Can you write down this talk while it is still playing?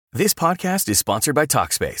This podcast is sponsored by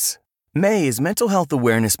Talkspace. May is Mental Health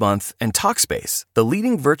Awareness Month, and Talkspace, the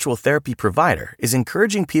leading virtual therapy provider, is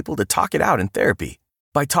encouraging people to talk it out in therapy.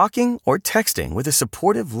 By talking or texting with a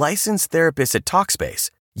supportive, licensed therapist at Talkspace,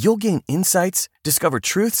 you'll gain insights, discover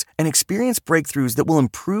truths, and experience breakthroughs that will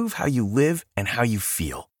improve how you live and how you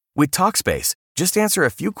feel. With Talkspace, just answer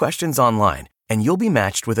a few questions online, and you'll be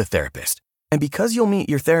matched with a therapist. And because you'll meet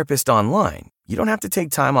your therapist online, you don't have to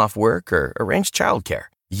take time off work or arrange childcare.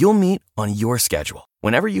 You'll meet on your schedule,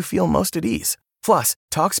 whenever you feel most at ease. Plus,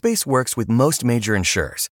 Talkspace works with most major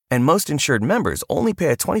insurers, and most insured members only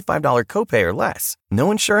pay a $25 copay or less. No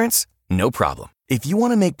insurance? No problem. If you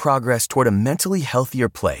want to make progress toward a mentally healthier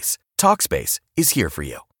place, Talkspace is here for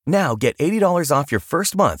you. Now get $80 off your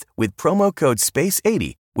first month with promo code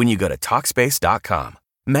SPACE80 when you go to Talkspace.com.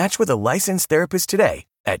 Match with a licensed therapist today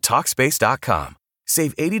at Talkspace.com.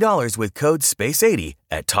 Save $80 with code SPACE80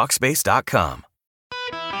 at Talkspace.com.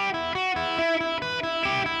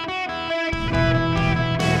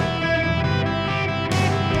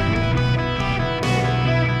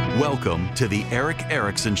 Welcome to the Eric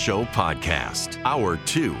Erickson Show podcast, Hour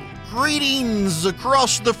 2. Greetings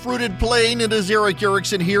across the fruited plain. It is Eric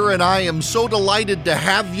Erickson here, and I am so delighted to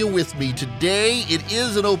have you with me today. It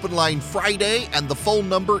is an open line Friday, and the phone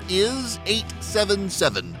number is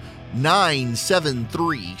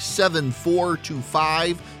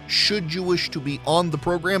 877-973-7425. Should you wish to be on the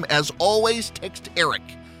program, as always, text Eric,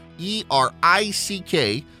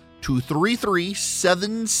 E-R-I-C-K, to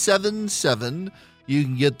 33777. You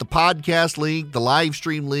can get the podcast link, the live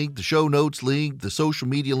stream link, the show notes link, the social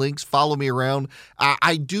media links. Follow me around.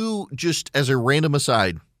 I do, just as a random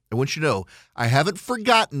aside, I want you to know, I haven't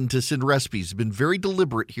forgotten to send recipes. I've been very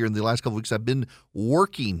deliberate here in the last couple of weeks. I've been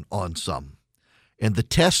working on some, and the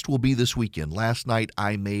test will be this weekend. Last night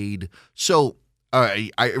I made, I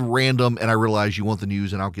random, and I realize you want the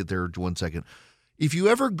news, and I'll get there in 1 second. If you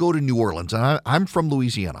ever go to New Orleans, and I'm from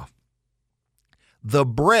Louisiana, the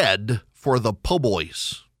bread for the po'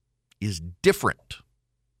 boys is different,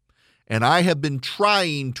 and I have been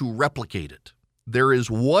trying to replicate it. There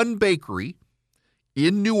is one bakery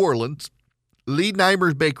in New Orleans,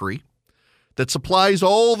 Leidenheimer's Bakery, that supplies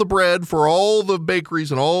all the bread for all the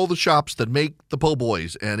bakeries and all the shops that make the po'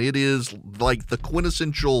 boys, and it is like the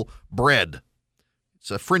quintessential bread.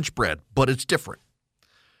 It's a French bread, but it's different.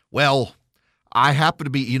 Well, I happen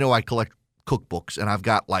to be, I collect cookbooks, and I've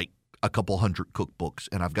got like a couple hundred cookbooks,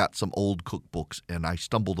 and I've got some old cookbooks, and I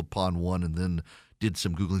stumbled upon one and then did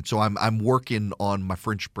some Googling. So I'm working on my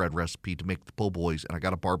French bread recipe to make the po' boys, and I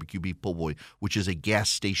got a barbecue beef po' boy, which is a gas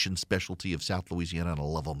station specialty of South Louisiana, and I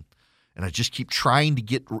love them. And I just keep trying to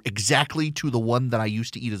get exactly to the one that I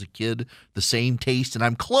used to eat as a kid, the same taste, and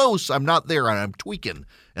I'm close. I'm not there, and I'm tweaking,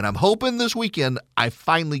 and I'm hoping this weekend I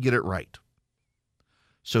finally get it right.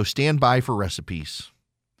 So stand by for recipes.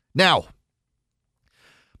 Now,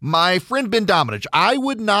 my friend Ben Domenech, I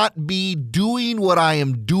would not be doing what I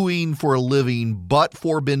am doing for a living but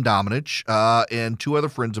for Ben Domenech and two other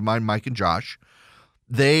friends of mine, Mike and Josh.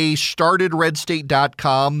 They started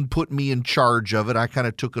redstate.com, put me in charge of it. I kind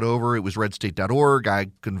of took it over. It was redstate.org. I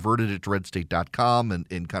converted it to redstate.com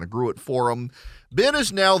and kind of grew it for them. Ben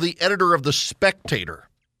is now the editor of The Spectator.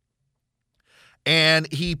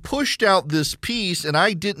 And he pushed out this piece, and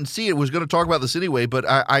I didn't see it. Was going to talk about this anyway, but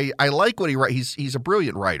I like what he writes. He's a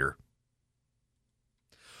brilliant writer.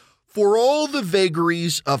 For all the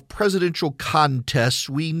vagaries of presidential contests,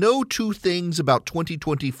 we know two things about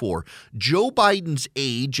 2024. Joe Biden's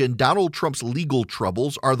age and Donald Trump's legal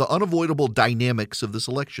troubles are the unavoidable dynamics of this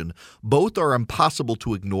election. Both are impossible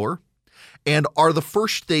to ignore and are the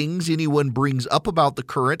first things anyone brings up about the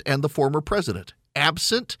current and the former president.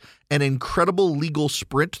 Absent an incredible legal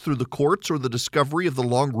sprint through the courts or the discovery of the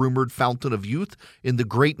long-rumored fountain of youth in the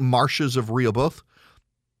great marshes of Rehoboth,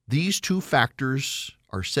 these two factors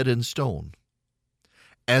are set in stone.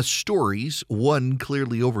 As stories, one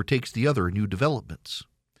clearly overtakes the other in new developments.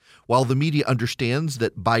 While the media understands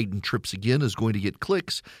that Biden trips again is going to get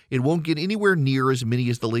clicks, it won't get anywhere near as many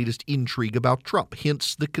as the latest intrigue about Trump,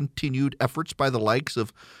 hence the continued efforts by the likes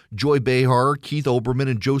of Joy Behar, Keith Olbermann,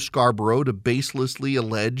 and Joe Scarborough to baselessly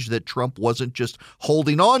allege that Trump wasn't just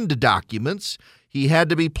holding on to documents, he had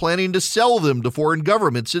to be planning to sell them to foreign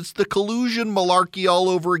governments. It's the collusion malarkey all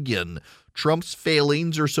over again. Trump's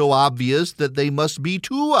failings are so obvious that they must be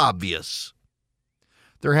too obvious.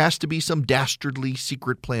 There has to be some dastardly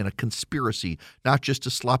secret plan, a conspiracy, not just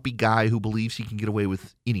a sloppy guy who believes he can get away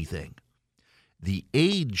with anything. The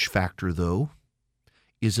age factor, though,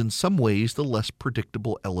 is in some ways the less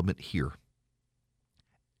predictable element here.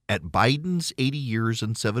 At Biden's 80 years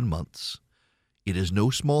and 7 months, it is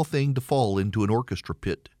no small thing to fall into an orchestra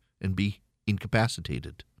pit and be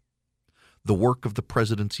incapacitated. The work of the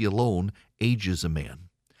presidency alone ages a man,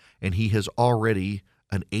 and he has already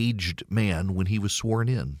an aged man when he was sworn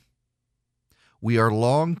in. We are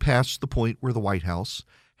long past the point where the White House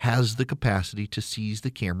has the capacity to seize the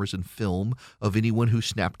cameras and film of anyone who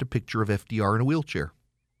snapped a picture of FDR in a wheelchair.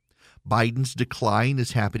 Biden's decline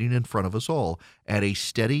is happening in front of us all at a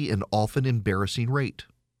steady and often embarrassing rate.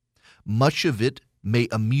 Much of it may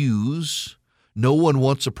amuse. No one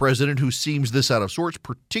wants a president who seems this out of sorts,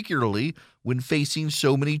 particularly when facing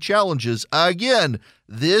so many challenges. Again,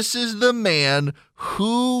 this is the man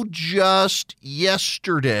who just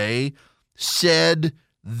yesterday said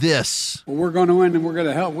this. Well, we're going to win and we're going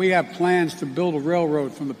to help. We have plans to build a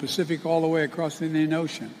railroad from the Pacific all the way across the Indian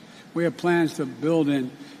Ocean. We have plans to build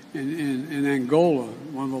in Angola,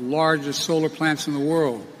 one of the largest solar plants in the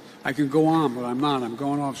world. I can go on, but I'm not. I'm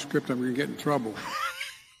going off script. I'm going to get in trouble.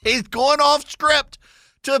 He's going off script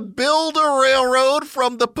to build a railroad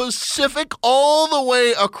from the Pacific all the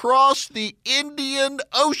way across the Indian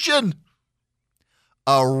Ocean.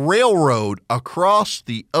 A railroad across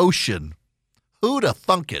the ocean. Who'd have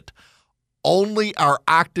thunk it? Only our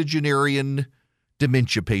octogenarian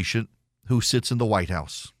dementia patient who sits in the White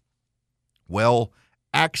House. Well,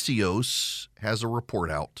 Axios has a report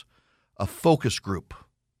out, a focus group.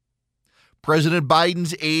 President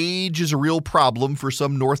Biden's age is a real problem for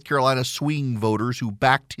some North Carolina swing voters who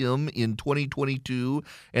backed him in 2022,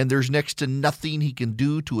 and there's next to nothing he can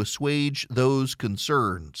do to assuage those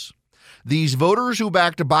concerns. These voters who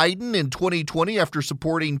backed Biden in 2020 after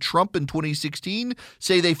supporting Trump in 2016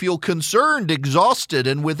 say they feel concerned, exhausted,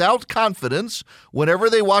 and without confidence whenever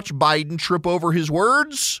they watch Biden trip over his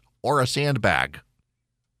words or a sandbag.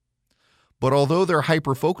 But although they're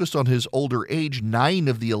hyper-focused on his older age, 9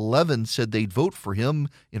 of the 11 said they'd vote for him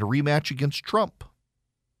in a rematch against Trump.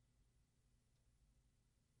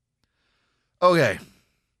 Okay.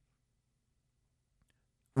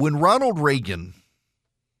 When Ronald Reagan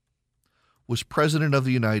was president of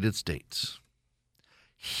the United States,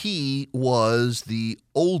 he was the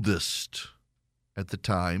oldest at the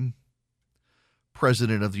time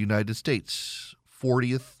president of the United States,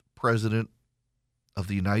 40th president of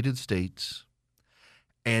the United States,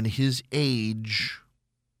 and his age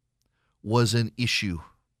was an issue.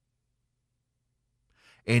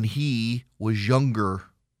 And he was younger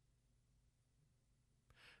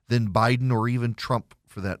than Biden or even Trump,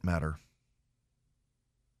 for that matter.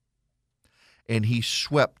 And he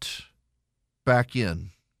swept back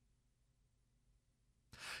in.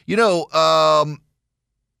 You know,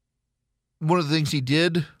 one of the things he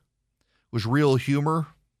did was real humor.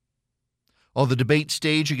 On the debate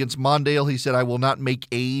stage against Mondale, he said, "I will not make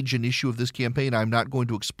age an issue of this campaign. I'm not going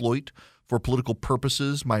to exploit for political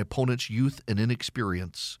purposes my opponent's youth and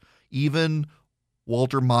inexperience." Even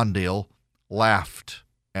Walter Mondale laughed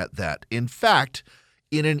at that. In fact,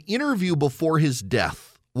 in an interview before his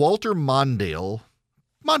death, Walter Mondale's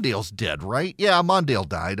dead, right? Yeah, Mondale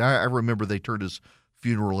died. I remember they turned his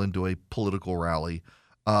funeral into a political rally.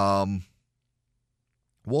 Walter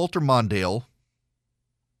Mondale,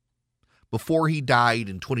 before he died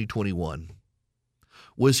in 2021,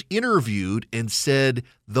 was interviewed and said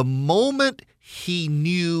the moment he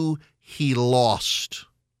knew he lost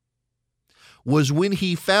was when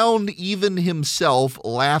he found even himself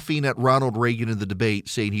laughing at Ronald Reagan in the debate,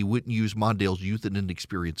 saying he wouldn't use Mondale's youth and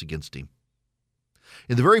inexperience against him.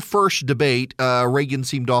 In the very first debate, Reagan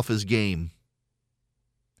seemed off his game.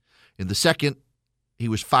 In the second, he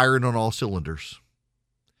was firing on all cylinders.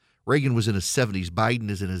 Reagan was in his 70s. Biden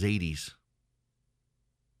is in his 80s.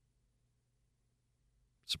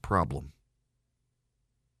 It's a problem.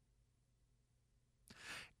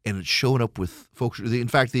 And it's showing up with folks. In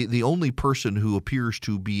fact, the only person who appears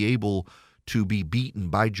to be able to be beaten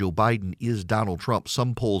by Joe Biden is Donald Trump.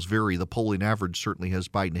 Some polls vary. The polling average certainly has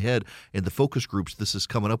Biden ahead. And the focus groups, this is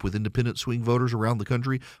coming up with independent swing voters around the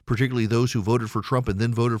country, particularly those who voted for Trump and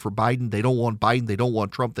then voted for Biden. They don't want Biden. They don't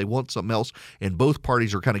want Trump. They want something else. And both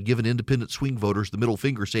parties are kind of giving independent swing voters the middle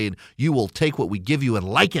finger, saying, you will take what we give you and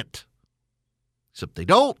like it. Except they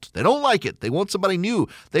don't. They don't like it. They want somebody new.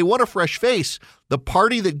 They want a fresh face. The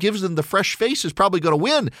party that gives them the fresh face is probably going to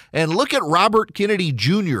win. And look at Robert Kennedy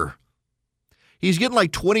Jr. He's getting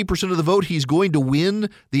like 20% of the vote. He's going to win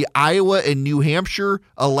the Iowa and New Hampshire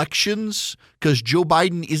elections because Joe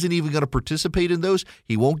Biden isn't even going to participate in those.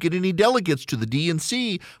 He won't get any delegates to the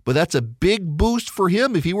DNC, but that's a big boost for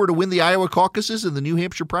him. If he were to win the Iowa caucuses and the New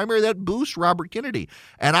Hampshire primary, that boosts Robert Kennedy.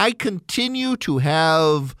 And I continue to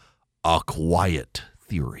have a quiet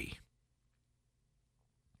theory.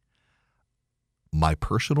 My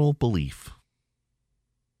personal belief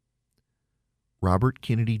Robert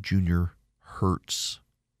Kennedy Jr. hurts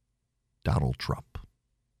Donald Trump.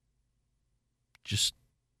 Just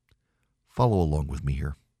follow along with me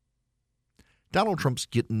here. Donald Trump's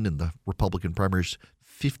getting in the Republican primaries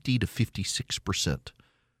 50 to 56%,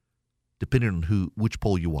 depending on which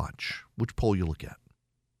poll you watch, which poll you look at.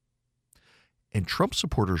 And Trump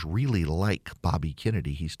supporters really like Bobby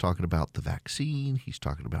Kennedy. He's talking about the vaccine. He's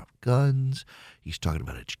talking about guns. He's talking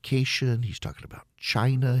about education. He's talking about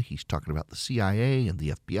China. He's talking about the CIA and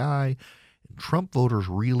the FBI. And Trump voters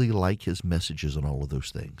really like his messages on all of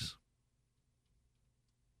those things.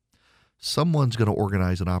 Someone's going to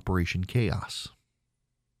organize an Operation Chaos.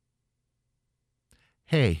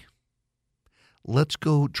 Hey, let's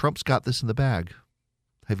go. Trump's got this in the bag.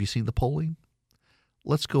 Have you seen the polling?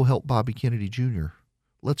 Let's go help Bobby Kennedy Jr.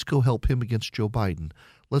 Let's go help him against Joe Biden.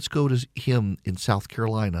 Let's go to him in South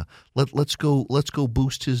Carolina. Let's go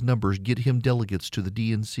boost his numbers, get him delegates to the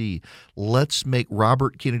DNC. Let's make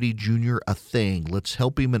Robert Kennedy Jr. a thing. Let's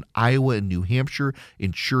help him in Iowa and New Hampshire,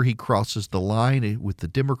 ensure he crosses the line with the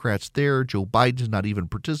Democrats there. Joe Biden's not even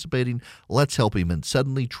participating. Let's help him. And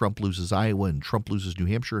suddenly Trump loses Iowa and Trump loses New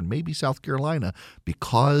Hampshire and maybe South Carolina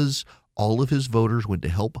because all of his voters went to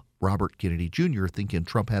help Robert Kennedy Jr. thinking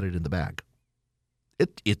Trump had it in the bag.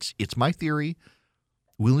 It's my theory.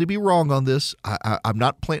 Willing to be wrong on this. I'm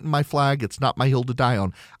not planting my flag. It's not my hill to die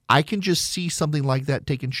on. I can just see something like that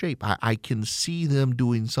taking shape. I can see them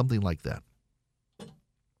doing something like that.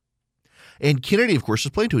 And Kennedy, of course,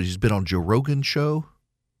 is playing to it. He's been on Joe Rogan's show.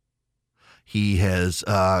 He has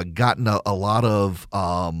gotten a lot of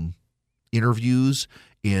interviews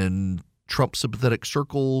in Trump sympathetic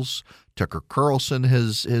circles. Tucker Carlson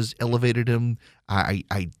has elevated him.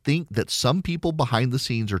 I think that some people behind the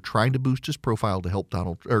scenes are trying to boost his profile to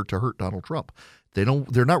hurt Donald Trump.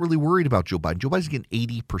 They're not really worried about Joe Biden. Joe Biden's getting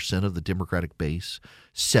 80% of the Democratic base,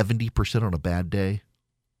 70% on a bad day.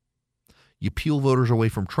 You peel voters away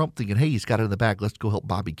from Trump thinking, hey, he's got it in the bag. Let's go help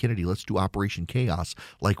Bobby Kennedy. Let's do Operation Chaos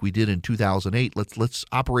like we did in 2008. Let's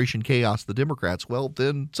Operation Chaos the Democrats. Well,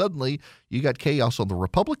 then suddenly you got chaos on the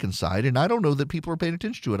Republican side, and I don't know that people are paying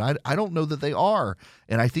attention to it. I don't know that they are,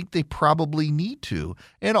 and I think they probably need to.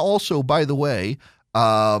 And also, by the way,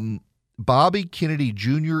 Bobby Kennedy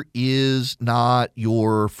Jr. is not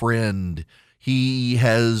your friend. He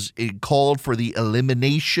has called for the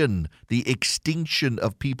elimination, the extinction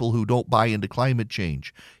of people who don't buy into climate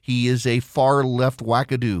change. He is a far-left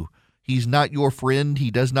wackadoo. He's not your friend.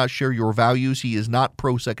 He does not share your values. He is not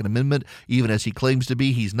pro-Second Amendment, even as he claims to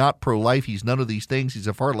be. He's not pro-life. He's none of these things. He's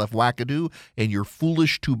a far-left wackadoo, and you're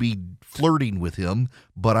foolish to be flirting with him,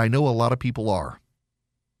 but I know a lot of people are.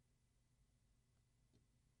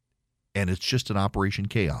 And it's just an Operation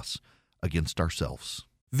Chaos against ourselves.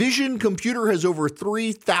 Vision Computer has over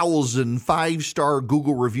 3,000 five-star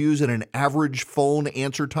Google reviews and an average phone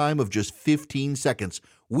answer time of just 15 seconds.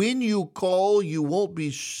 When you call, you won't be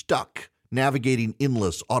stuck navigating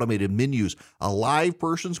endless automated menus. A live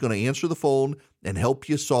person's going to answer the phone and help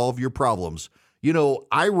you solve your problems. You know,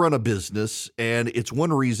 I run a business, and it's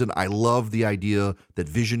one reason I love the idea that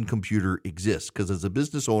Vision Computer exists, because as a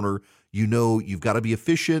business owner, you know you've got to be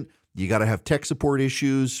efficient. You got to have tech support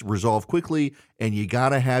issues resolved quickly, and you got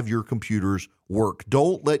to have your computers work.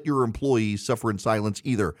 Don't let your employees suffer in silence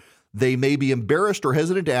either. They may be embarrassed or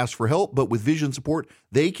hesitant to ask for help, but with Vision support,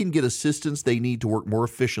 they can get assistance they need to work more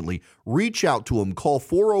efficiently. Reach out to them. Call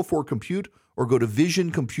 404-COMPUTE or go to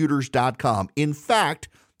visioncomputers.com. In fact,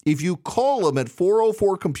 if you call them at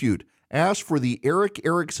 404-COMPUTE, ask for the Eric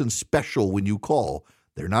Erickson special when you call.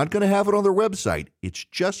 They're not going to have it on their website. It's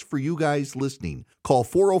just for you guys listening. Call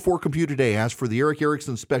 404-COMPUTE today. Ask for the Eric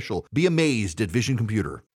Erickson special. Be amazed at Vision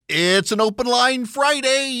Computer. It's an open line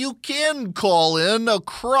Friday. You can call in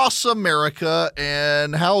across America.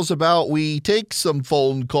 And how's about we take some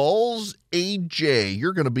phone calls? AJ,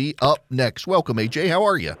 you're going to be up next. Welcome, AJ. How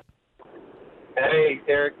are you? Hey,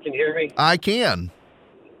 Eric, can you hear me? I can.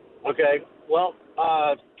 Okay. Well,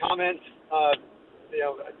 comments,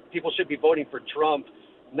 people should be voting for Trump.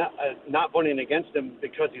 Not voting against him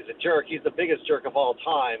because he's a jerk. He's the biggest jerk of all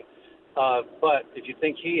time. But if you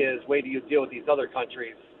think he is, wait till you deal with these other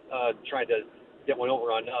countries trying to get one over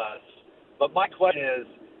on us. But my question is,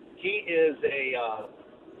 he's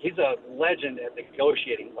a legend at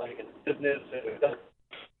negotiating, like in business. It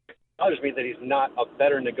bothers me that he's not a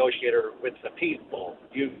better negotiator with the people.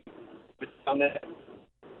 You on that?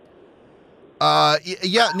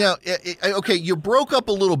 Yeah. Now, okay, you broke up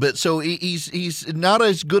a little bit. So he's not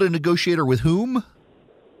as good a negotiator with whom?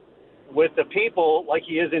 With the people, like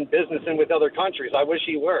he is in business and with other countries. I wish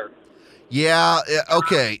he were. Yeah.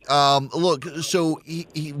 Okay. Look. So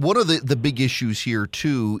one of the big issues here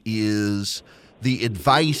too is the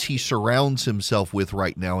advice he surrounds himself with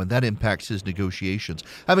right now, and that impacts his negotiations.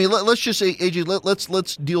 I mean, let's just say, AJ,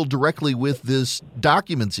 let's deal directly with this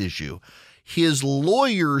documents issue. His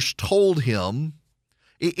lawyers told him,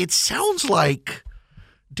 it sounds like,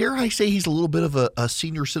 dare I say, he's a little bit of a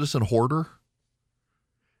senior citizen hoarder.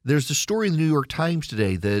 There's a story in the New York Times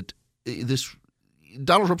today that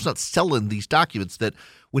Donald Trump's not selling these documents, that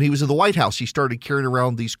when he was in the White House, he started carrying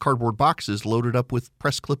around these cardboard boxes loaded up with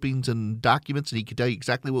press clippings and documents, and he could tell you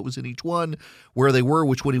exactly what was in each one, where they were,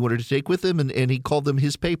 which one he wanted to take with him, and he called them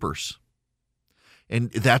his papers. And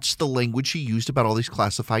that's the language he used about all these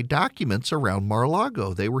classified documents around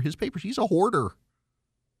Mar-a-Lago. They were his papers. He's a hoarder.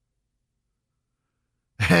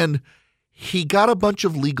 And he got a bunch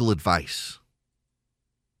of legal advice.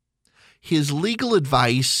 His legal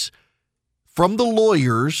advice from the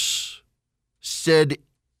lawyers said,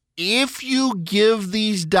 if you give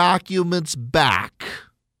these documents back,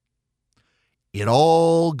 it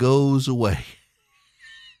all goes away.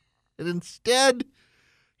 And instead,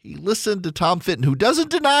 he listened to Tom Fitton, who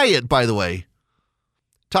doesn't deny it, by the way.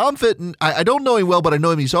 Tom Fitton, I don't know him well, but I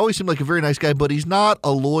know him. He's always seemed like a very nice guy, but he's not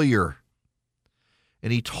a lawyer.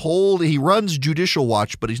 And he runs Judicial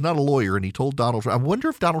Watch, but he's not a lawyer. And he told Donald Trump, I wonder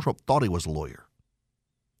if Donald Trump thought he was a lawyer.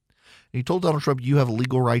 And he told Donald Trump, you have a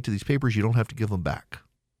legal right to these papers. You don't have to give them back.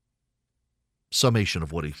 Summation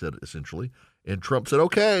of what he said, essentially. And Trump said,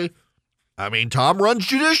 okay. I mean, Tom runs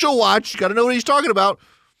Judicial Watch. You got to know what he's talking about.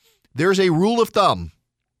 There's a rule of thumb.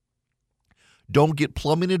 Don't get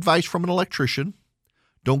plumbing advice from an electrician.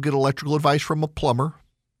 Don't get electrical advice from a plumber.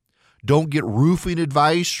 Don't get roofing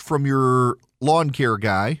advice from your lawn care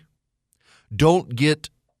guy. Don't get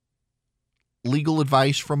legal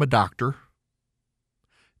advice from a doctor.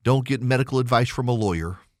 Don't get medical advice from a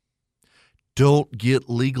lawyer. Don't get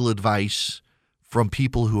legal advice from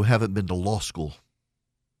people who haven't been to law school.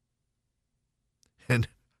 And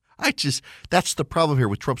that's the problem here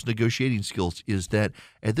with Trump's negotiating skills, is that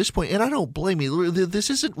at this point, and I don't blame him,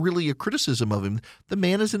 this isn't really a criticism of him. The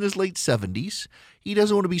man is in his late 70s. He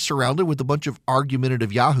doesn't want to be surrounded with a bunch of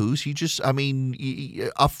argumentative yahoos. He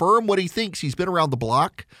affirm what he thinks. He's been around the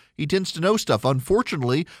block. He tends to know stuff.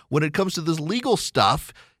 Unfortunately, when it comes to this legal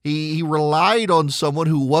stuff, he relied on someone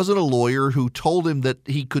who wasn't a lawyer, who told him that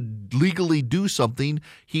he could legally do something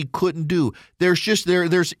he couldn't do.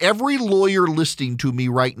 There's every lawyer listening to me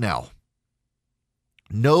right now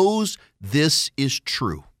knows this is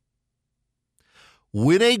true.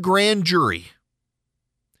 When a grand jury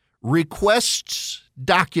requests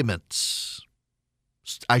documents,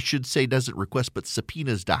 I should say doesn't request, but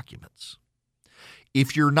subpoenas documents,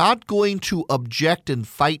 if you're not going to object and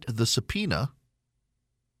fight the subpoena,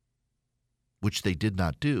 which they did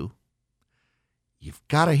not do, you've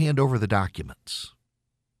got to hand over the documents.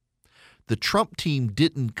 The Trump team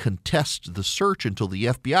didn't contest the search until the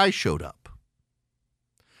FBI showed up.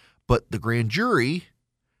 But the grand jury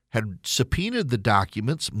had subpoenaed the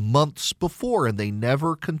documents months before, and they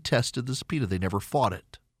never contested the subpoena. They never fought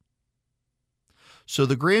it. So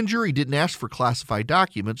the grand jury didn't ask for classified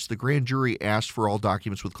documents. The grand jury asked for all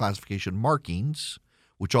documents with classification markings,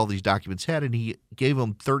 which all these documents had, and he gave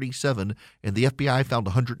them 37, and the FBI found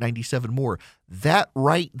 197 more. That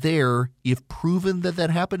right there, if proven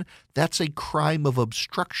that happened, that's a crime of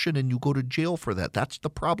obstruction, and you go to jail for that. That's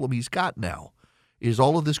the problem he's got now, is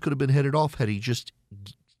all of this could have been headed off had he just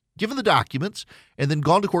given the documents and then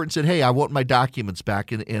gone to court and said, hey, I want my documents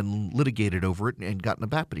back, and litigated over it and gotten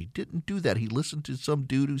them back. But he didn't do that. He listened to some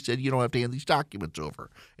dude who said, you don't have to hand these documents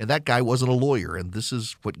over. And that guy wasn't a lawyer, and this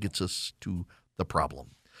is what gets us to the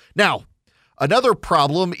problem. Now, another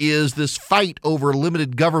problem is this fight over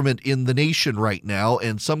limited government in the nation right now,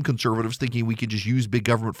 and some conservatives thinking we can just use big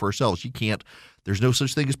government for ourselves. You can't. There's no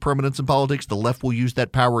such thing as permanence in politics. The left will use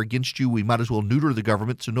that power against you. We might as well neuter the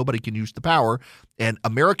government so nobody can use the power. And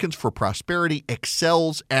Americans for Prosperity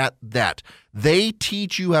excels at that. They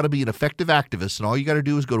teach you how to be an effective activist, and all you got to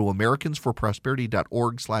do is go to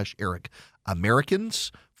americansforprosperity.org/Eric.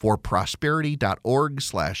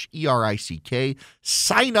 americansforprosperity.org/ERICK.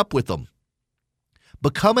 Sign up with them.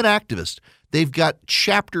 Become an activist. They've got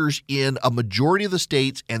chapters in a majority of the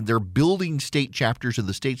states, and they're building state chapters in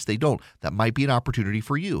the states they don't. That might be an opportunity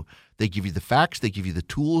for you. They give you the facts. They give you the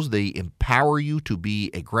tools. They empower you to be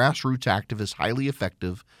a grassroots activist, highly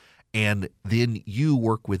effective, and then you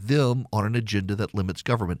work with them on an agenda that limits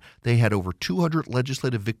government. They had over 200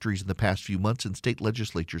 legislative victories in the past few months in state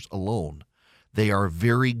legislatures alone. They are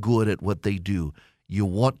very good at what they do. You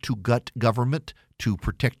want to gut government to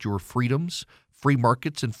protect your freedoms. Free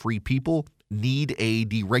markets and free people need a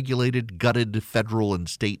deregulated, gutted federal and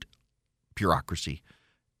state bureaucracy,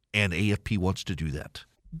 and AFP wants to do that.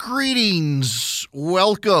 Greetings.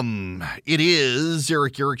 Welcome. It is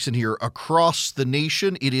Eric Erickson here across the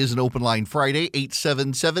nation. It is an Open Line Friday,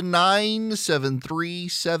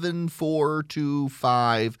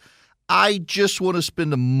 877-973-7425. I just want to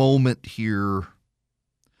spend a moment here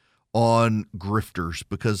on grifters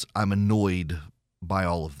because I'm annoyed by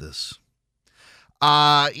all of this.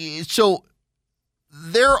 So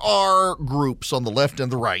there are groups on the left and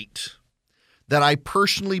the right that I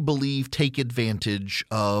personally believe take advantage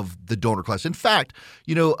of the donor class. In fact,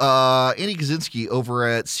 Andy Kaczynski over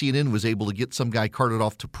at CNN was able to get some guy carted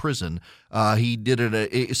off to prison. He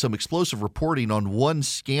did some explosive reporting on one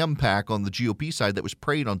scam pack on the GOP side that was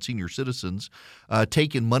preying on senior citizens,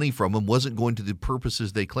 taking money from them, wasn't going to the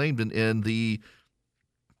purposes they claimed, and the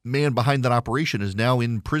man behind that operation is now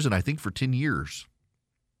in prison, I think, for 10 years.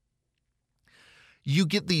 You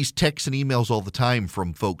get these texts and emails all the time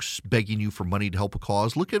from folks begging you for money to help a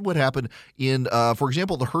cause. Look at what happened in, for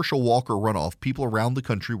example, the Herschel Walker runoff. People around the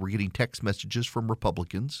country were getting text messages from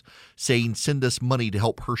Republicans saying, send us money to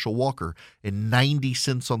help Herschel Walker. And 90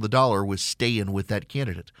 cents on the dollar was staying with that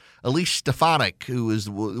candidate. Elise Stefanik, who is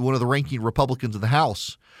one of the ranking Republicans in the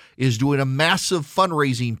House, is doing a massive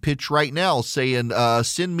fundraising pitch right now saying,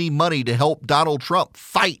 send me money to help Donald Trump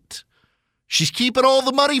fight. She's keeping all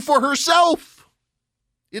the money for herself.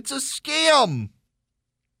 It's a scam.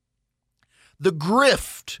 The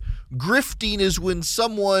grift. Grifting is when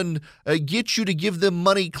someone gets you to give them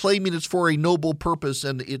money claiming it's for a noble purpose,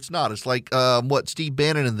 and it's not. It's like Steve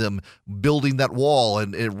Bannon and them building that wall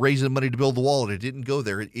and raising money to build the wall, and it didn't go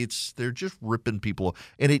there. They're just ripping people.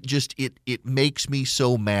 And it makes me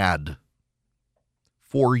so mad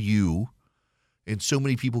for you and so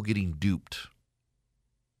many people getting duped.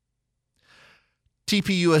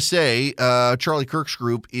 TPUSA, Charlie Kirk's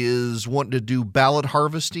group, is wanting to do ballot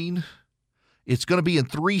harvesting. It's going to be in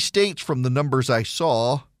 3 states from the numbers I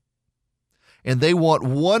saw, and they want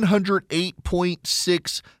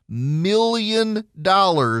 $108.6 million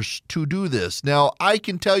to do this. Now, I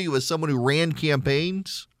can tell you as someone who ran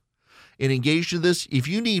campaigns and engaged in this, if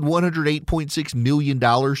you need $108.6 million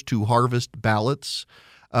to harvest ballots,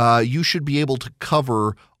 you should be able to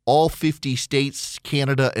cover all 50 states,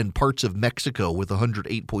 Canada, and parts of Mexico with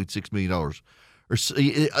 $108.6 million.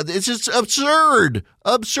 It's just absurd.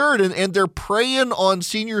 And they're preying on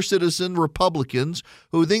senior citizen Republicans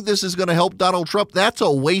who think this is going to help Donald Trump. That's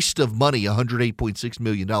a waste of money, $108.6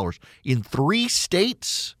 million. In 3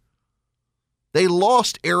 states, they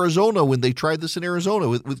lost Arizona when they tried this in Arizona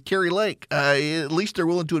with Kari Lake. At least they're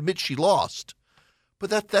willing to admit she lost. But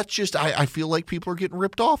that's just, I feel like people are getting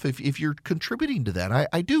ripped off if you're contributing to that.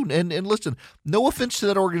 I do. And listen, no offense to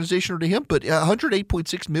that organization or to him, but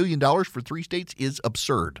 $108.6 million for 3 states is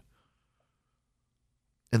absurd.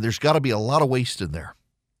 And there's got to be a lot of waste in there.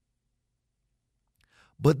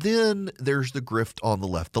 But then there's the grift on the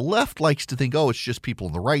left. The left likes to think, it's just people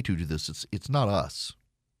on the right who do this. It's not us.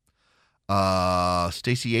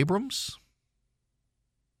 Stacey Abrams.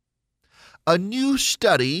 A new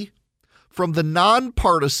study from the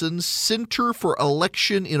nonpartisan Center for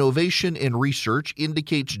Election Innovation and Research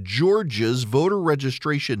indicates Georgia's voter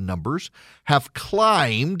registration numbers have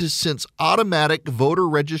climbed since automatic voter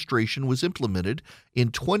registration was implemented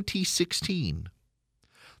in 2016.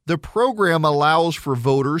 The program allows for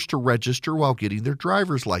voters to register while getting their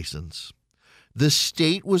driver's license. The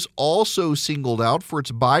state was also singled out for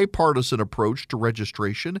its bipartisan approach to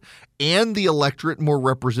registration and the electorate more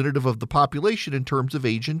representative of the population in terms of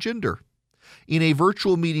age and gender. In a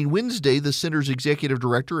virtual meeting Wednesday, the center's executive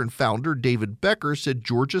director and founder, David Becker, said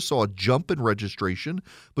Georgia saw a jump in registration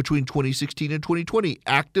between 2016 and 2020.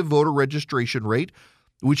 Active voter registration rate,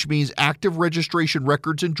 which means active registration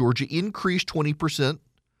records in Georgia, increased 20%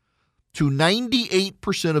 to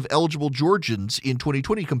 98% of eligible Georgians in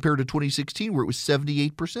 2020 compared to 2016, where it was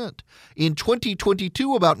 78%. In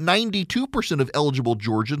 2022, about 92% of eligible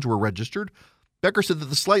Georgians were registered. Becker said that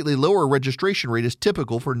the slightly lower registration rate is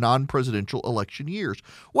typical for non-presidential election years.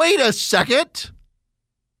 Wait a second.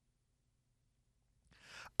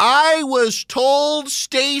 I was told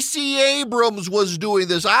Stacey Abrams was doing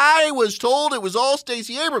this. I was told it was all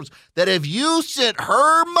Stacey Abrams, that if you sent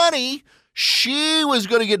her money, she was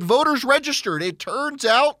going to get voters registered. It turns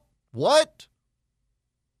out, what?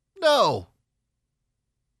 No.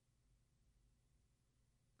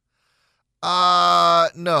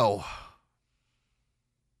 No.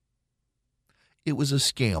 It was a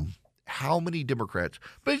scam. How many Democrats?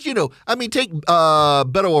 But, take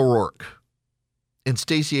Beto O'Rourke and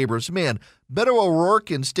Stacey Abrams. Man, Beto O'Rourke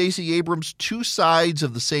and Stacey Abrams, 2 sides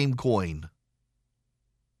of the same coin.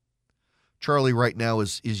 Charlie right now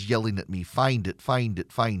is yelling at me, find it, find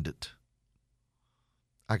it, find it.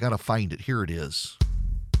 I got to find it. Here it is.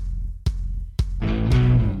 Whoa,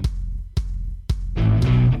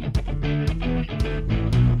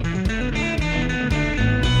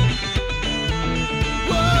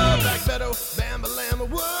 Black Beto, bam-ba-lam,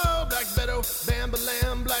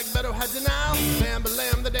 Black Beto had you now.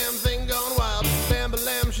 Bam-ba-lam, the damn thing gone wild.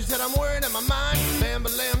 Bam-ba-lam, she said, I'm worried in my mind.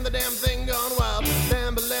 Bam-ba-lam, the damn thing gone wild.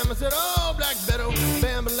 Bam-ba-lam, I said, oh, Black Beto,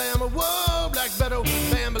 bam-ba-lam, whoa, Black Beto,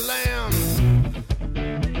 bam-ba-lam.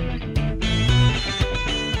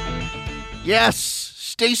 Yes,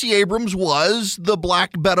 Stacey Abrams was the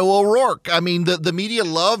Black Beto O'Rourke. I mean, the media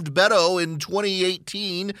loved Beto in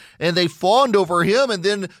 2018, and they fawned over him, and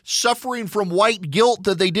then suffering from white guilt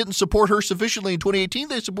that they didn't support her sufficiently in 2018,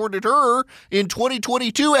 they supported her in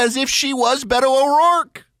 2022 as if she was Beto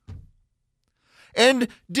O'Rourke. And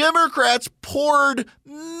Democrats poured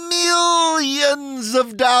millions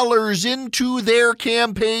of dollars into their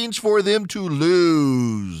campaigns for them to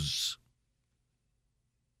lose.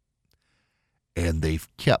 And they've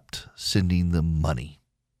kept sending them money.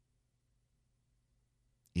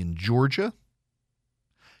 In Georgia,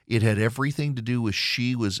 it had everything to do with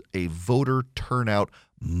she was a voter turnout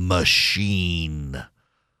machine.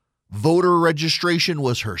 Voter registration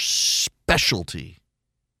was her specialty.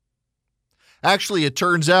 Actually, it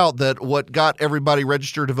turns out that what got everybody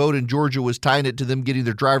registered to vote in Georgia was tying it to them getting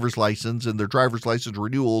their driver's license and their driver's license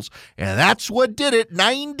renewals, and that's what did it.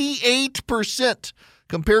 98%.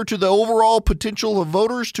 Compared to the overall potential of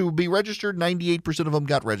voters to be registered, 98% of them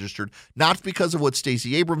got registered. Not because of what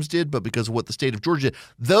Stacey Abrams did, but because of what the state of Georgia did.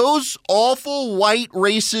 Those awful white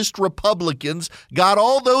racist Republicans got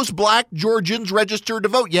all those black Georgians registered to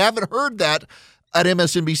vote. You haven't heard that at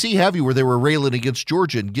MSNBC, have you, where they were railing against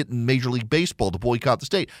Georgia and getting Major League Baseball to boycott the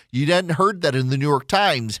state? You hadn't heard that in the New York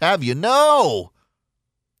Times, have you? No!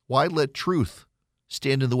 Why let truth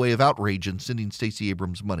stand in the way of outrage and sending Stacey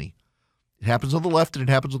Abrams money? It happens on the left and it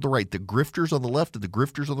happens on the right. The grifters on the left and the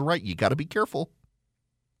grifters on the right. You got to be careful.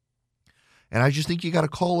 And I just think you got to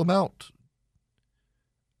call them out.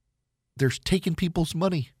 They're taking people's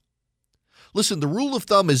money. Listen, the rule of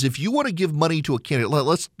thumb is if you want to give money to a candidate,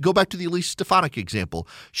 let's go back to the Elise Stefanik example.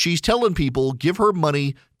 She's telling people, give her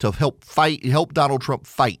money to help Donald Trump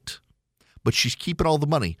fight. But she's keeping all the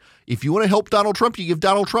money. If you want to help Donald Trump, you give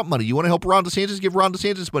Donald Trump money. You want to help Ron DeSantis, give Ron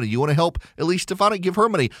DeSantis money. You want to help Elise Stefanik, give her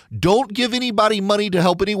money. Don't give anybody money to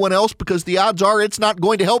help anyone else because the odds are it's not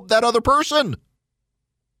going to help that other person.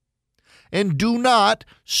 And do not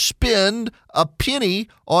spend a penny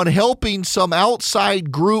on helping some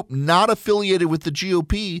outside group not affiliated with the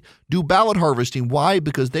GOP do ballot harvesting. Why?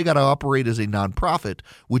 Because they got to operate as a nonprofit,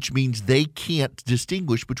 which means they can't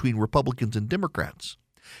distinguish between Republicans and Democrats.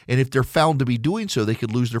 And if they're found to be doing so, they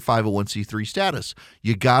could lose their 501c3 status.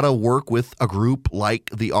 You got to work with a group like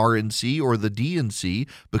the RNC or the DNC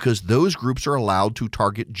because those groups are allowed to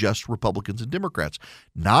target just Republicans and Democrats.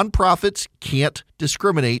 Nonprofits can't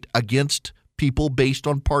discriminate against people based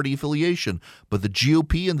on party affiliation, but the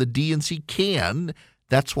GOP and the DNC can.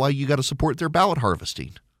 That's why you got to support their ballot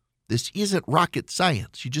harvesting. This isn't rocket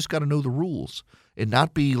science. You just got to know the rules and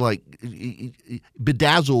not be like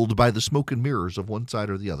bedazzled by the smoke and mirrors of one side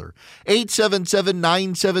or the other.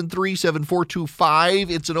 877-973-7425.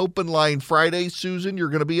 It's an open line Friday. Susan, you're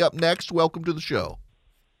going to be up next. Welcome to the show.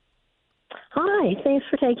 Hi. Thanks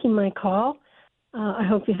for taking my call. I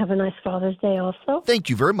hope you have a nice Father's Day also. Thank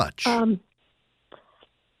you very much.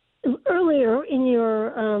 Earlier in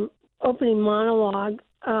your opening monologue,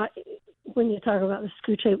 when you talk about the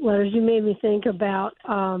screw-shaped letters, you made me think about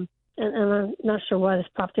and I'm not sure why this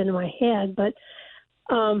popped into my head, but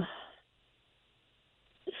have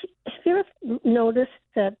you ever noticed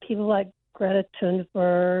that people like Greta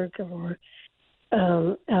Thunberg or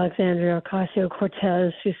Alexandria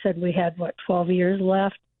Ocasio-Cortez, who said we had, 12 years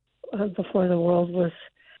left before the world was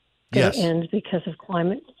going to end because of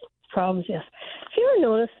climate problems? Yes. Have you ever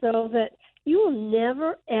noticed, though, that you will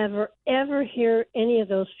never, ever, ever hear any of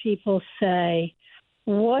those people say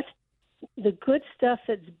what the good stuff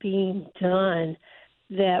that's being done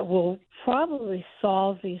that will probably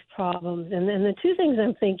solve these problems? And the two things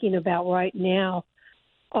I'm thinking about right now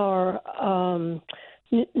are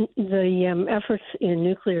the efforts in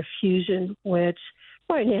nuclear fusion, which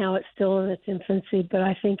right now it's still in its infancy, but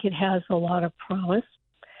I think it has a lot of promise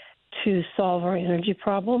to solve our energy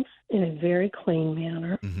problems in a very clean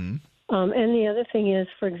manner. Mm-hmm. And the other thing is,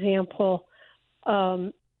 for example,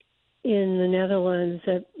 in the Netherlands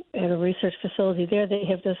at a research facility there, they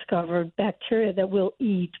have discovered bacteria that will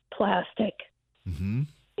eat plastic. Mm-hmm.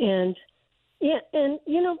 And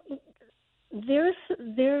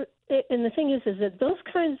and the thing is that those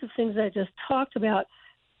kinds of things I just talked about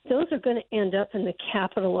those are going to end up in the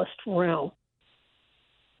capitalist realm.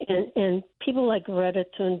 And people like Greta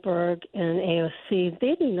Thunberg and AOC,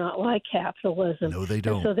 they do not like capitalism. No, they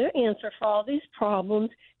don't. And so their answer for all these problems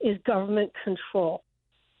is government control.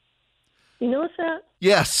 You notice that?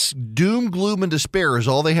 Yes. Doom, gloom, and despair is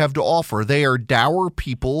all they have to offer. They are dour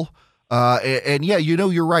people. And yeah,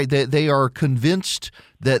 you're right. They are convinced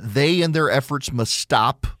that they and their efforts must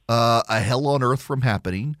stop a hell on earth from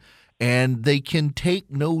happening. And they can take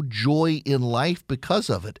no joy in life because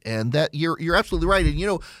of it, and that you're absolutely right.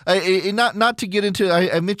 And not to get into,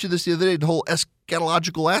 I mentioned this the other day, the whole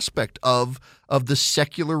eschatological aspect of the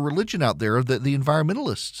secular religion out there, the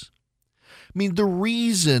environmentalists. I mean, the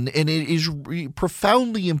reason, and it is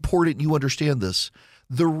profoundly important you understand this,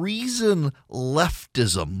 the reason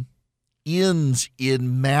leftism ends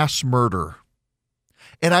in mass murder.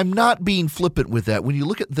 And I'm not being flippant with that. When you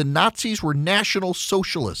look at the Nazis were National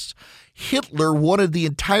Socialists. Hitler wanted the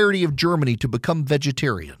entirety of Germany to become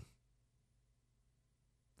vegetarian.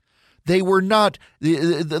 They were not,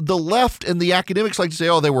 the left and the academics like to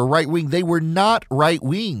say, they were right-wing. They were not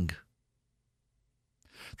right-wing.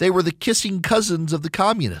 They were the kissing cousins of the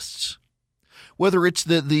communists. Whether it's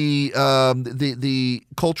the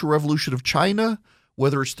Cultural Revolution of China,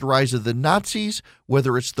 whether it's the rise of the Nazis,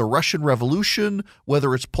 whether it's the Russian Revolution,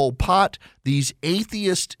 whether it's Pol Pot, these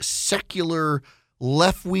atheist, secular,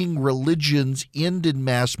 left-wing religions end in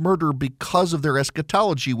mass murder because of their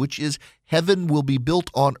eschatology, which is heaven will be built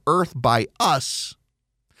on earth by us.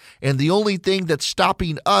 And the only thing that's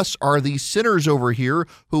stopping us are these sinners over here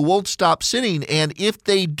who won't stop sinning. And if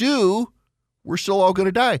they do, we're still all going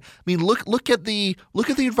to die. I mean, look at the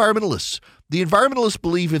environmentalists. The environmentalists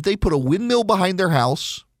believe if they put a windmill behind their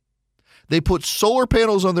house, they put solar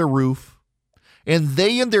panels on their roof, and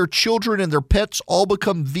they and their children and their pets all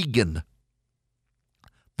become vegan,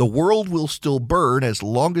 the world will still burn as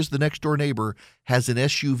long as the next door neighbor has an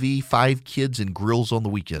SUV, 5 kids, and grills on the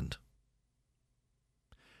weekend.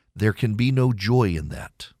 There can be no joy in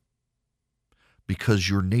that because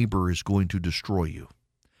your neighbor is going to destroy you.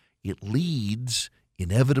 It leads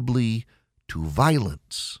inevitably to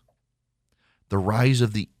violence. The rise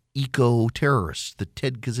of the eco-terrorists, the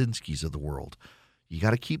Ted Kaczynskis of the world. You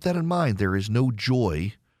got to keep that in mind. There is no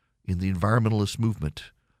joy in the environmentalist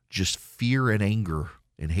movement, just fear and anger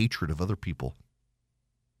and hatred of other people.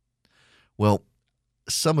 Well,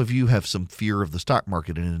 some of you have some fear of the stock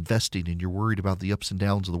market and investing, and you're worried about the ups and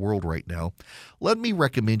downs of the world right now. Let me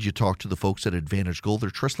recommend you talk to the folks at Advantage Gold. They're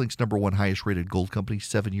TrustLink's #1 highest-rated gold company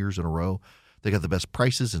 7 years in a row. They got the best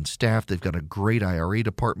prices and staff. They've got a great IRA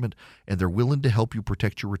department, and they're willing to help you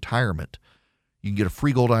protect your retirement. You can get a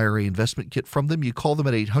free gold IRA investment kit from them. You call them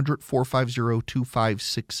at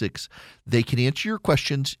 800-450-2566. They can answer your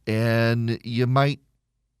questions, and you might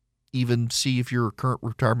even see if your current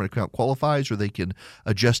retirement account qualifies, or they can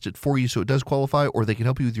adjust it for you so it does qualify, or they can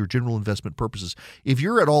help you with your general investment purposes. If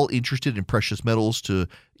you're at all interested in precious metals to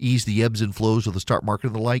ease the ebbs and flows of the stock market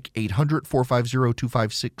and the like,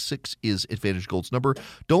 800-450-2566 is Advantage Gold's number.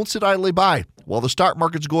 Don't sit idly by. While the stock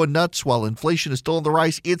market's going nuts, while inflation is still on the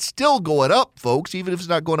rise, it's still going up, folks, even if it's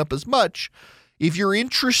not going up as much. If you're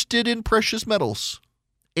interested in precious metals,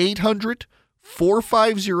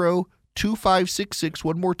 800-450-2566.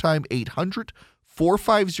 One more time,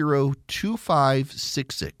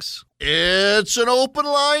 800-450-2566. It's an open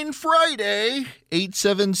line Friday,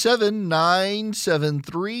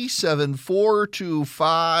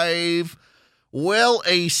 877-973-7425. Well,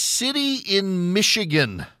 a city in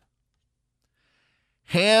Michigan,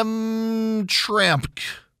 Hamtramck,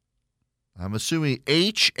 I'm assuming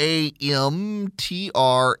Hamtramck,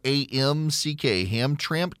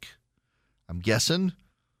 Hamtramck, I'm guessing.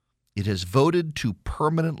 It has voted to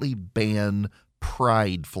permanently ban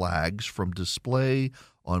pride flags from display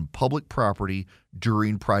on public property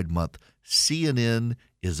during Pride Month. CNN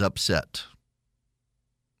is upset.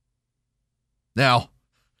 Now,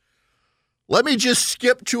 let me just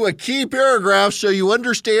skip to a key paragraph so you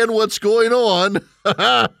understand what's going on.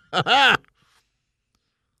 The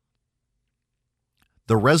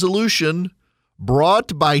resolution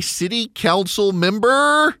brought by City Council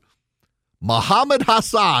member Mohammed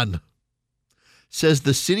Hassan says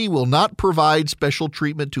the city will not provide special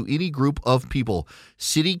treatment to any group of people.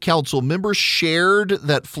 City council members shared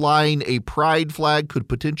that flying a pride flag could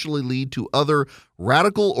potentially lead to other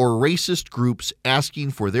radical or racist groups asking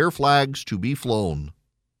for their flags to be flown.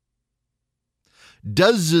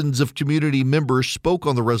 Dozens of community members spoke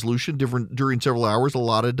on the resolution during several hours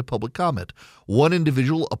allotted to public comment. One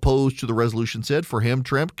individual opposed to the resolution said for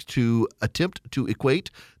Hamtramck to attempt to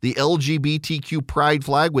equate the LGBTQ pride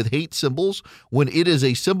flag with hate symbols when it is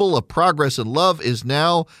a symbol of progress and love is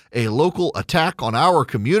now a local attack on our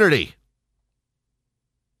community.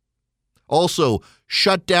 Also,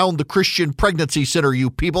 shut down the Christian Pregnancy Center,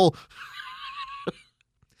 you people.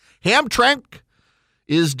 Hamtramck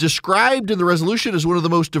is described in the resolution as one of the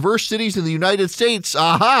most diverse cities in the United States.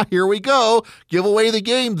 Aha, here we go. Give away the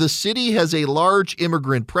game. The city has a large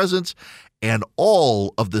immigrant presence, and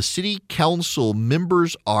all of the city council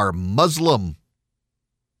members are Muslim.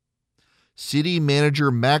 City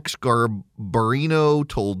manager Max Garbarino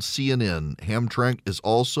told CNN Hamtramck is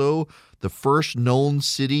also the first known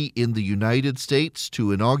city in the United States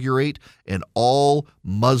to inaugurate an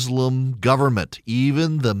all-Muslim government.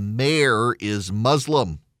 Even the mayor is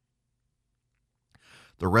Muslim.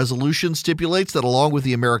 The resolution stipulates that along with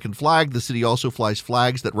the American flag, the city also flies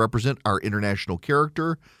flags that represent our international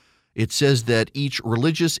character. It says that each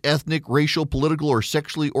religious, ethnic, racial, political, or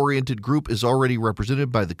sexually oriented group is already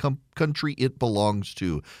represented by the country it belongs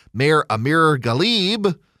to. Mayor Amir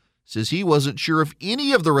Ghalib says he wasn't sure if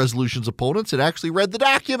any of the resolution's opponents had actually read the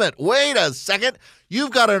document. Wait a second.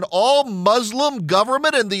 You've got an all-Muslim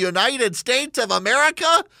government in the United States of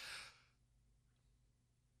America?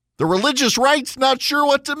 The religious right's not sure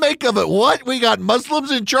what to make of it. What? We got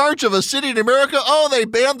Muslims in charge of a city in America? Oh, they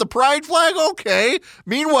banned the pride flag? Okay.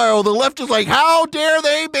 Meanwhile, the left is like, how dare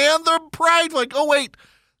they ban the pride flag? Oh, wait.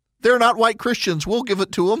 They're not white Christians. We'll give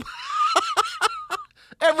it to them.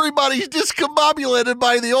 Everybody's discombobulated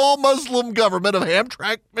by the all-Muslim government of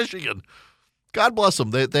Hamtramck, Michigan. God bless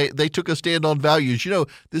them. They took a stand on values. You know,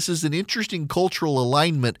 this is an interesting cultural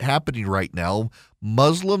alignment happening right now.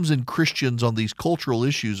 Muslims and Christians on these cultural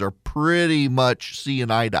issues are pretty much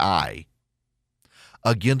seeing eye to eye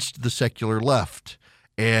against the secular left.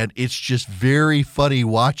 And it's just very funny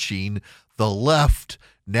watching the left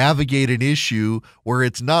navigate an issue where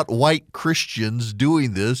it's not white Christians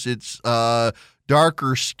doing this. It's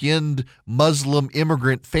darker-skinned Muslim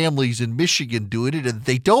immigrant families in Michigan doing it, and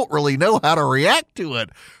they don't really know how to react to it.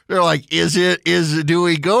 They're like, do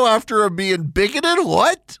we go after them being bigoted?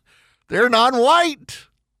 What? They're non-white.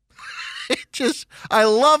 I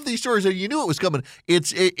love these stories, and you knew it was coming.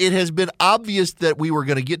 It has been obvious that we were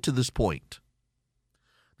going to get to this point,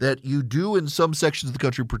 that you do in some sections of the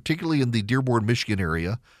country, particularly in the Dearborn, Michigan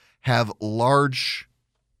area, have large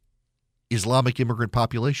Islamic immigrant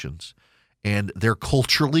populations. And they're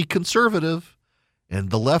culturally conservative, and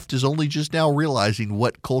the left is only just now realizing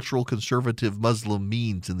what cultural conservative Muslim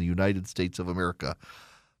means in the United States of America.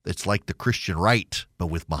 It's like the Christian right, but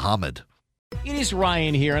with Muhammad. It is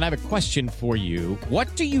Ryan here, and I have a question for you.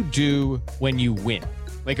 What do you do when you win?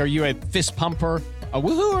 Like, are you a fist pumper, a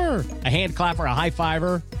woo-hooer, a hand clapper, a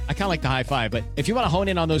high-fiver? I kind of like the high-five, but if you want to hone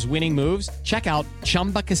in on those winning moves, check out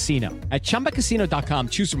Chumba Casino. At ChumbaCasino.com,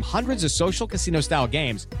 choose from hundreds of social casino-style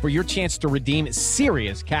games for your chance to redeem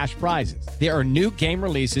serious cash prizes. There are new game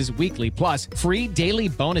releases weekly, plus free daily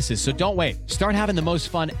bonuses, so don't wait. Start having the most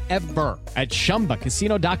fun ever at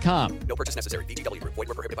ChumbaCasino.com. No purchase necessary. VGW Group. Void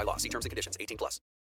where prohibited by law. See terms and conditions. 18+.